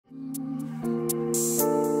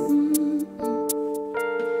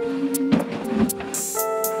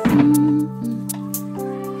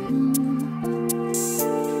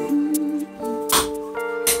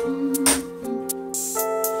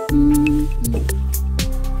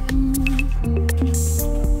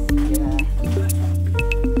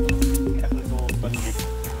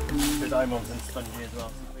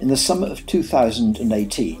the summer of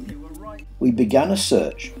 2018, we began a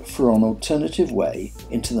search for an alternative way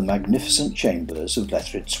into the magnificent chambers of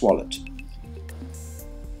Llethryd Swallet,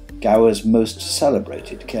 Gower's most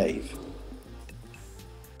celebrated cave.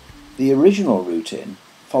 The original route in,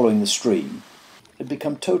 following the stream, had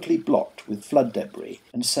become totally blocked with flood debris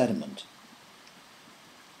and sediment.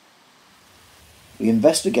 We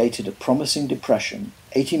investigated a promising depression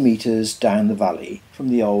 80 metres down the valley from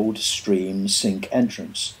the old stream sink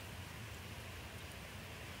entrance.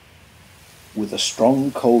 With a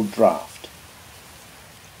strong cold draft,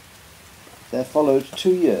 there followed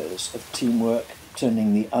 2 years of teamwork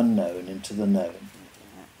turning the unknown into the known.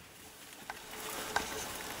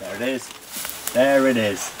 There it is. There it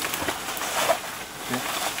is.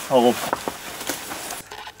 Hold.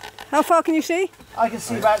 How far can you see? I can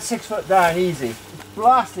see about 6 foot down, easy.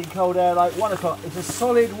 Blasting cold air like 1 o'clock. It's a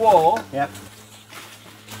solid wall. Yep.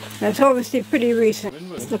 That's obviously pretty recent.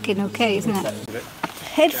 It's looking okay, isn't it?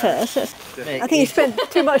 Head first. I think he spent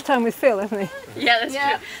too much time with Phil, hasn't he? Yeah, that's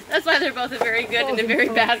true. That's why they're both a very good and a very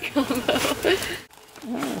bad combo.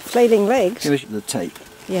 Flailing legs. Here's the tape.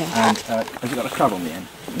 Yeah. And has it got a crab on the end?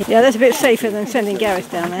 Yeah, that's a bit safer than sending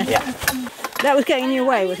Gareth down there. Yeah. That was getting in your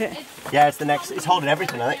way, was it? Yeah, it's the next. It's holding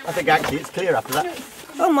everything, I think. I think actually it's clear after that.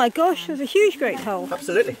 Oh my gosh, there's a huge great hole.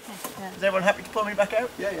 Absolutely. Is everyone happy to pull me back out?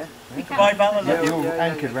 Yeah. Goodbye, Val. Yeah, you're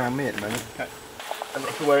anchored around me at the moment. Okay. I'm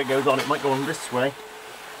not sure where it goes on. It might go on this way.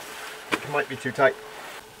 It might be too tight.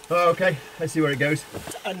 Oh, okay, let's see where it goes.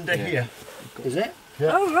 It's under here. Is it?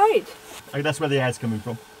 Yeah. Oh, right. I think that's where the air's coming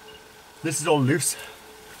from. This is all loose.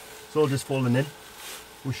 It's all just falling in.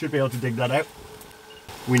 We should be able to dig that out.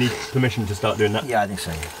 We need permission to start doing that. Yeah, I think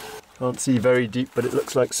so. Can't see very deep, but it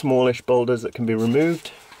looks like smallish boulders that can be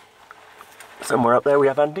removed. Somewhere up there we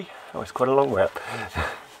have Andy. Oh, it's quite a long way up.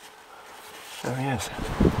 There he is.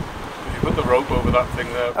 You put the rope over that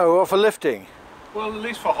thing there. Oh, well, for lifting? Well, at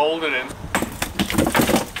least for holding it.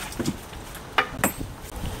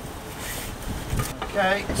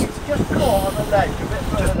 Okay, it's just caught on the ledge a bit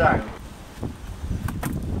further down.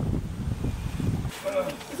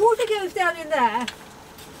 If water goes down in there,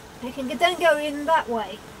 it can then go in that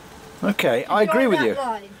way. Okay, I agree with you.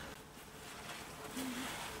 Line.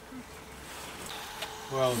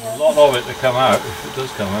 Well, there's a lot of it to come out, if it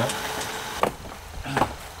does come out.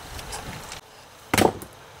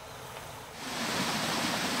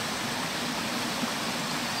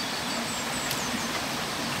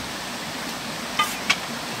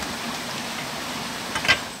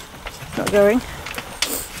 Not going.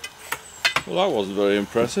 Well, that wasn't very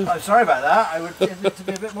impressive. I'm sorry about that. I would give it to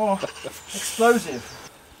be a bit more explosive.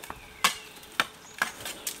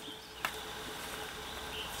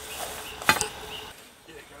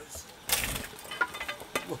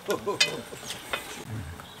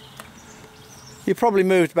 You probably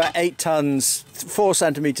moved about 8 tons, 4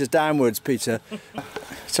 centimetres downwards, Peter.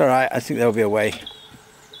 It's all right, I think there'll be a way.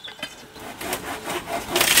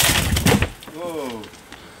 Whoa.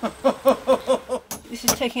 This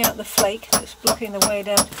is taking out the flake that's blocking the way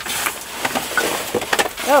down.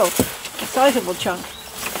 Oh, a sizable chunk.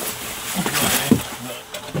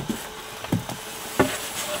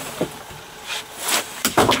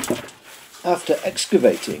 After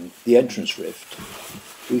excavating the entrance rift,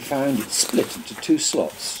 we found it split into 2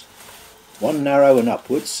 slots, one narrow and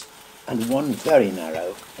upwards, and one very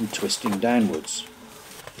narrow and twisting downwards.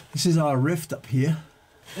 This is our rift up here.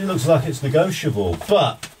 It looks like it's negotiable,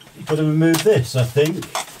 but you've got to remove this, I think.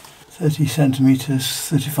 30 centimetres,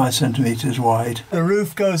 35 centimetres wide. The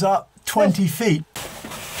roof goes up 20 feet.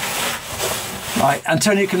 Right,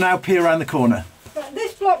 Antonio can now peer around the corner. But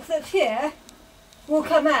this block that's here will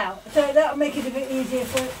come out, so that'll make it a bit easier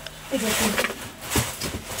for editing.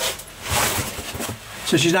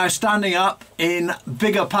 So she's now standing up in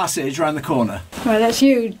bigger passage around the corner. Right, that's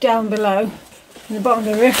you down below, in the bottom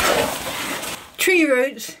of the rift. Tree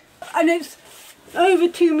roots, and it's over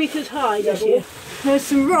 2 metres high this year. There's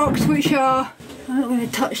some rocks which are, I'm not going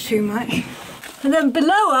to touch too much. And then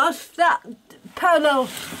below us, that parallel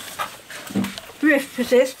rift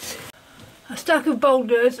persists. A stack of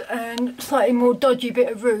boulders and slightly more dodgy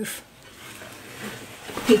bit of roof.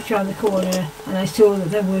 Peeked around the corner and I saw that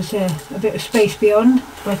there was a bit of space beyond,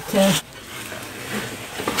 but And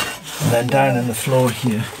then down in the floor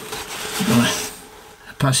here,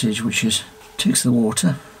 a passage which takes the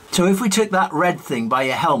water. So if we took that red thing by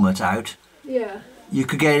your helmet out, yeah, you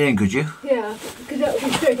could get in, could you? yeah, because that would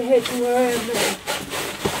be straight ahead from where I am now.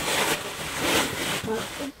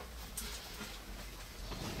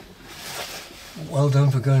 Well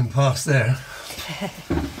done for going past there.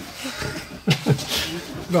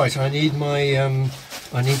 Right, I need my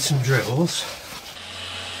I need some drills.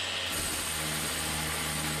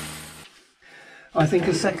 I think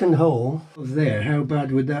a second hole there, how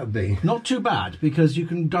bad would that be? Not too bad, because you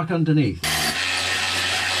can duck underneath.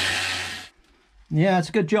 Yeah, it's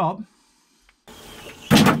a good job.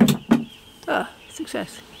 Ah,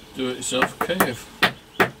 success. Do it yourself cave.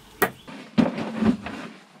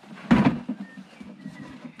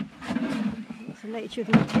 That's the nature of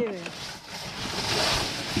the material.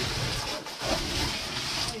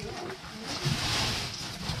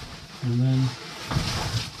 And then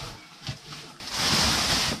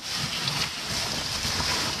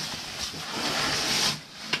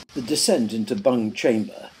the descent into Bung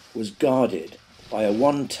Chamber was guarded by a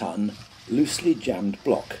 1-ton, loosely jammed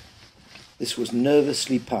block. This was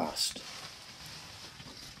nervously passed,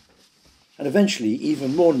 and eventually,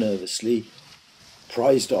 even more nervously,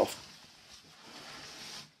 prized off.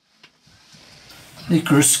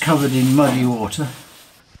 Icarus covered in muddy water.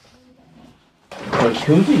 Quite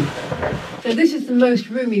cozy. So this is the most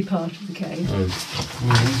roomy part of the cave.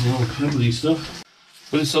 The old pebbly stuff.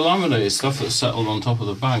 But it's the laminated stuff that's settled on top of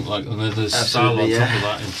the bank, like, and there's style on top of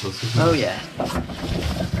that and stuff, isn't it? Oh yeah.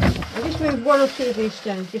 I'll just move one or two of these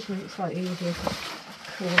stones, just to make it slightly easier to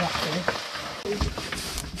crawl up there.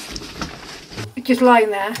 It's just lying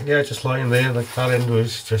there? Yeah, just lying there, like that end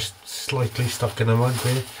was just slightly stuck in the mud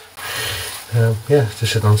there. Yeah,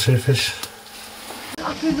 just sit on surface.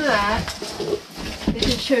 Up in there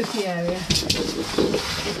is a choky area.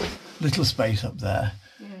 Little space up there.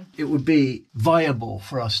 Yeah. It would be viable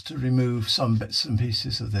for us to remove some bits and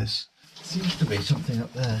pieces of this. Seems to be something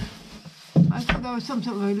up there. I thought there was some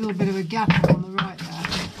sort of a little bit of a gap on the right there.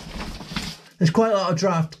 There's quite a lot of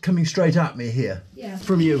draft coming straight at me here. Yeah.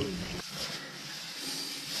 From you.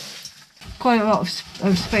 Quite a lot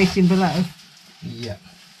of spacing below. Yeah.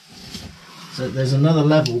 So there's another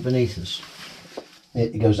level beneath us.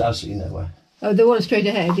 It goes absolutely nowhere. Oh, the one straight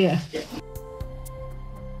ahead, yeah.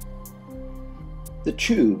 The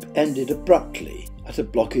tube ended abruptly at a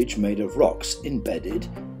blockage made of rocks embedded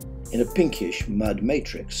in a pinkish mud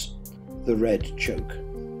matrix, the red choke.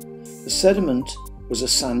 The sediment was a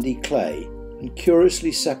sandy clay and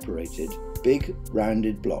curiously separated big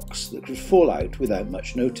rounded blocks that could fall out without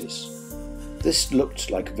much notice. This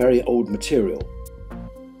looked like very old material,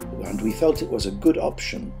 and we felt it was a good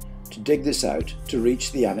option to dig this out to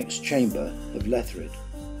reach the annex chamber of Llethryd.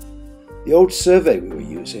 The old survey we were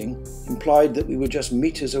using implied that we were just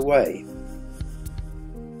metres away.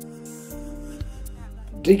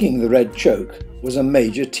 Digging the red choke was a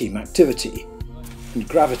major team activity, and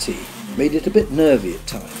gravity made it a bit nervy at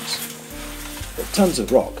times. But tons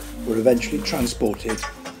of rock were eventually transported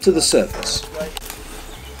to the surface.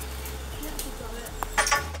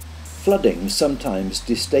 Flooding sometimes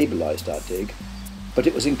destabilised our dig, but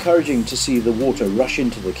it was encouraging to see the water rush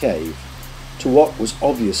into the cave to what was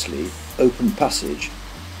obviously open passage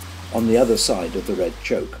on the other side of the red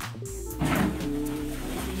choke.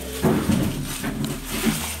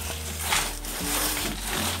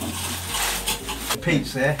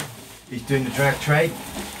 Pete's there, he's doing the drag trade,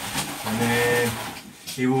 and then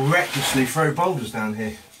he will recklessly throw boulders down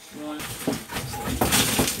here.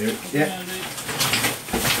 Yeah.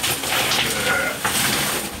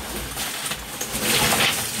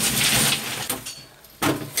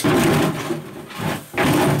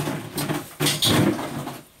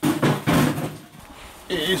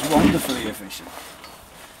 It is wonderfully efficient.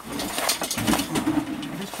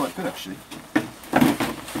 It's quite good actually.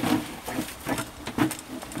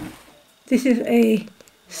 This is a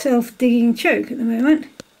self-digging choke at the moment.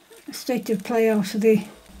 A state of play after the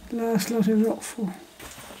last lot of rockfall.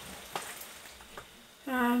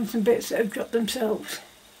 And some bits that have dropped themselves.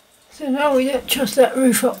 So now we don't trust that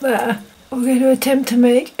roof up there. We're going to attempt to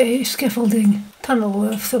make a scaffolding tunnel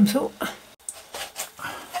of some sort.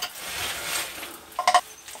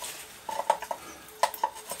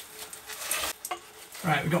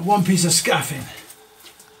 Right, we've got one piece of scaffing.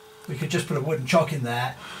 We could just put a wooden chock in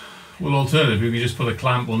there. Well, alternatively, we could just put a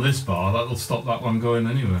clamp on this bar, that'll stop that one going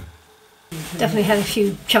anyway. Definitely had a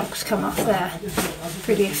few chunks come off there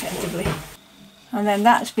pretty effectively. And then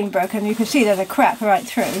that's been broken. You can see there's a crack right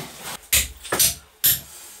through.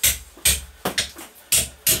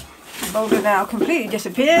 The boulder now completely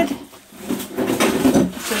disappeared.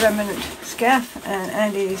 It's a remnant scaff, and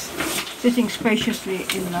Andy's sitting spaciously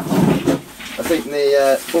in the hole. I think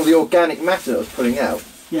all the organic matter that was putting out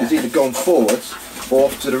has either gone forwards or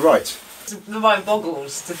off to the right. The mind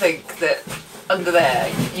boggles to think that under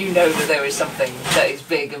there, you know that there is something that is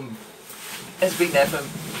big and has been there for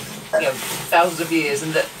thousands of years,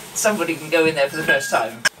 and that somebody can go in there for the first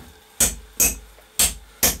time.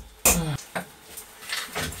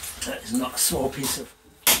 That is not a small piece of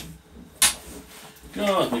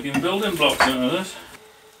God, making building blocks out of this.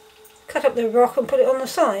 Cut up the rock and put it on the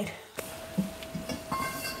side.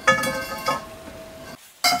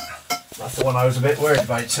 That's the one I was a bit worried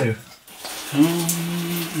about too.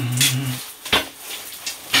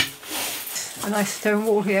 A nice stone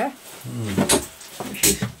wall here, which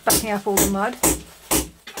is backing up all the mud.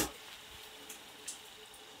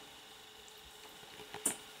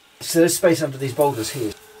 So there's space under these boulders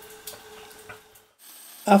here.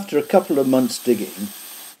 After a couple of months digging,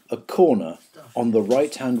 a corner on the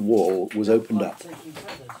right-hand wall was opened up,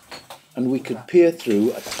 and we could peer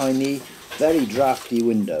through a tiny, very drafty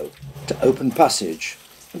window to open passage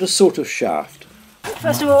and a sort of shaft.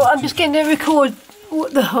 First of all, I'm just going to record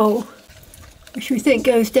the hole, which we think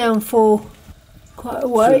goes down for quite a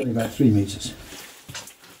way. Certainly about 3 metres.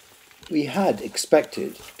 We had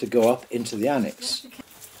expected to go up into the annex,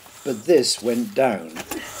 but this went down.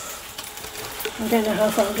 I don't know how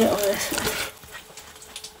far I'll get on this.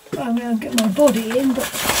 I'm going to get my body in, but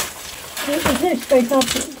there's no space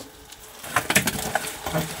afterwards.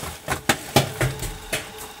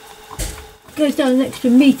 It goes down an extra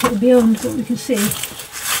metre beyond what we can see.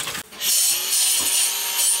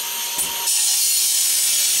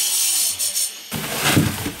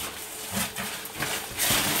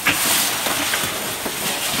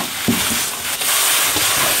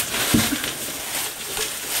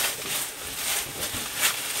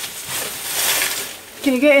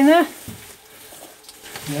 Can you get in there?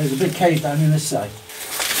 Yeah, there's a big cave down in this side.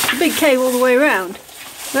 A big cave all the way around.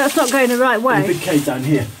 That's not going the right way. There's a big cave down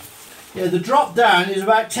here. Yeah, the drop down is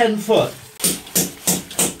about 10 foot.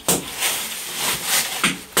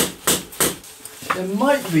 There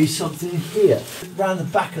might be something here, round the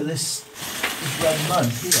back of this red mud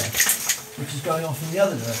here, which is going off in the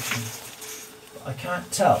other direction. But I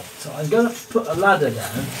can't tell. So I'm going to put a ladder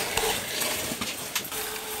down.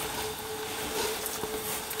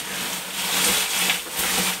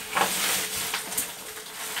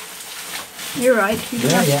 You're right, you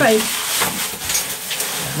don't have space.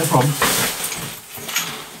 No problem.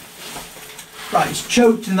 Right, it's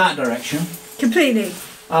choked in that direction. Completely?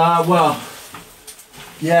 Well,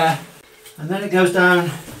 yeah. And then it goes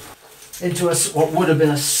down into what would have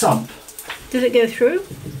been a sump. Does it go through?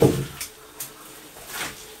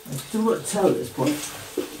 I still can't tell at this point.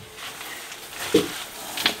 It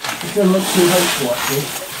doesn't look too hopeful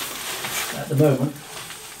actually, at the moment.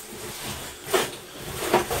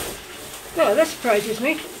 Oh, that surprises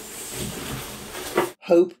me.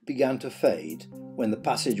 Hope began to fade when the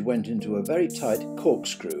passage went into a very tight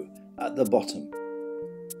corkscrew at the bottom.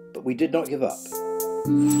 But we did not give up.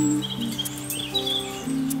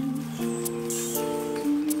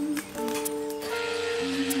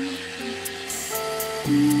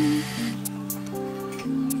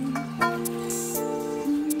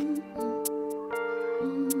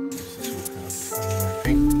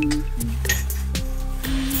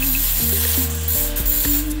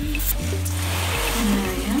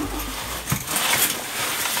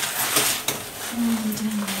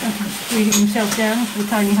 Breathing himself down for the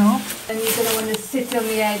tiny hole. And you're going to want to sit on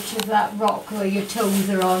the edge of that rock where your toes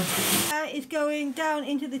are on. It's going down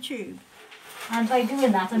into the tube. And by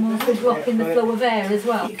doing that, I'm also blocking the flow of air as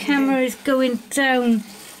well. The camera is going down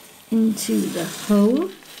into the hole.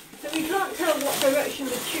 So we can't tell what direction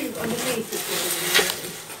the tube underneath is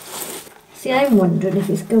going. See, I'm wondering if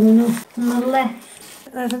it's going off on the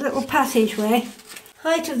left. There's a little passageway.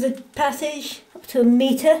 Height of the passage up to 1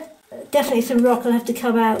 metre. Definitely some rock will have to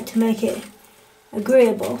come out to make it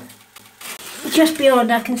agreeable. Just beyond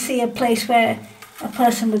I can see a place where a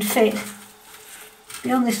person would fit.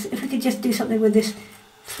 Beyond this, if we could just do something with this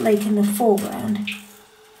flake in the foreground.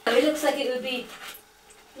 It looks like it would be,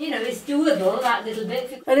 you know, it's doable, that little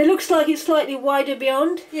bit. And it looks like it's slightly wider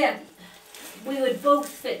beyond. Yeah, we would both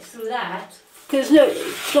fit through that. Because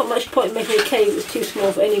it's not much point making a cave that's too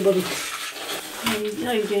small for anybody. How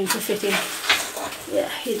are you doing for fitting? Yeah,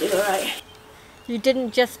 you did alright. You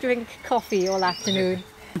didn't just drink coffee all afternoon.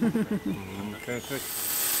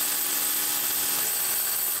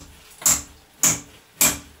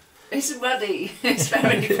 It's muddy. It's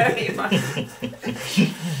very, very muddy.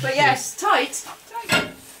 But yes, tight.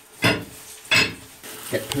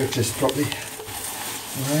 Get purchased properly.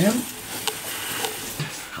 There I am.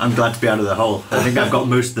 I'm glad to be out of the hole. I think I've got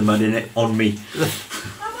most of the mud in it on me.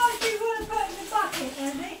 How much do you want to put in the bucket,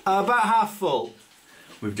 Andy? About half full.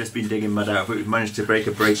 We've just been digging mud out, but we've managed to break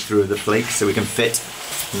a break through the flake so we can fit.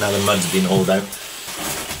 Now the mud's been hauled out.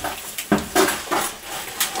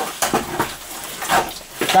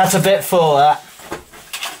 That's a bit full, that.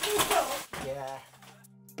 Yeah.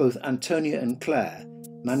 Both Antonia and Claire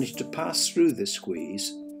managed to pass through this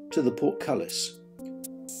squeeze to the portcullis,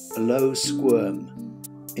 a low squirm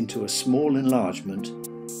into a small enlargement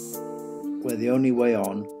where the only way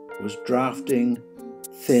on was drafting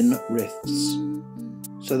thin rifts.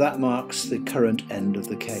 So that marks the current end of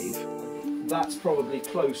the cave. That's probably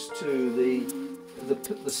close to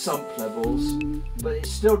the sump levels, but it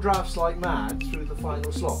still drafts like mad through the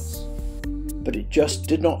final slots. But it just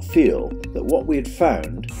did not feel that what we had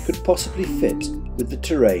found could possibly fit with the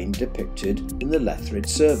terrain depicted in the Llethryd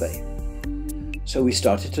survey. So we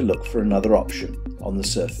started to look for another option on the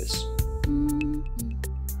surface.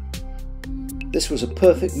 This was a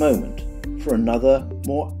perfect moment for another,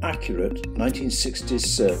 more accurate 1960s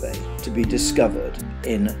survey to be discovered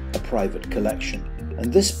in a private collection,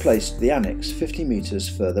 and this placed the annex 50 metres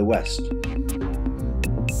further west.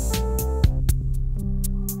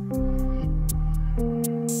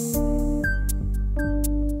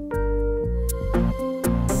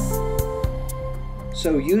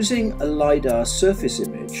 So using a LiDAR surface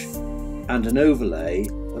image and an overlay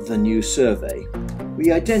of the new survey,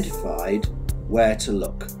 we identified where to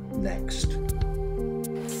look next.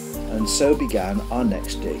 And so began our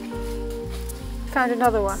next dig. Found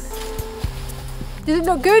another one. Does it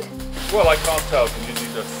look good? Well, I can't tell because you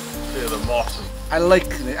need to clear the moss. I like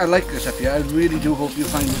this up here. I really do hope you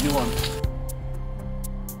find what you want.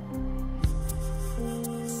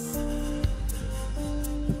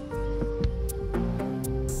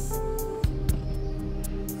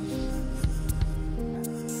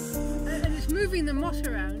 And it's moving the moss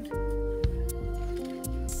around.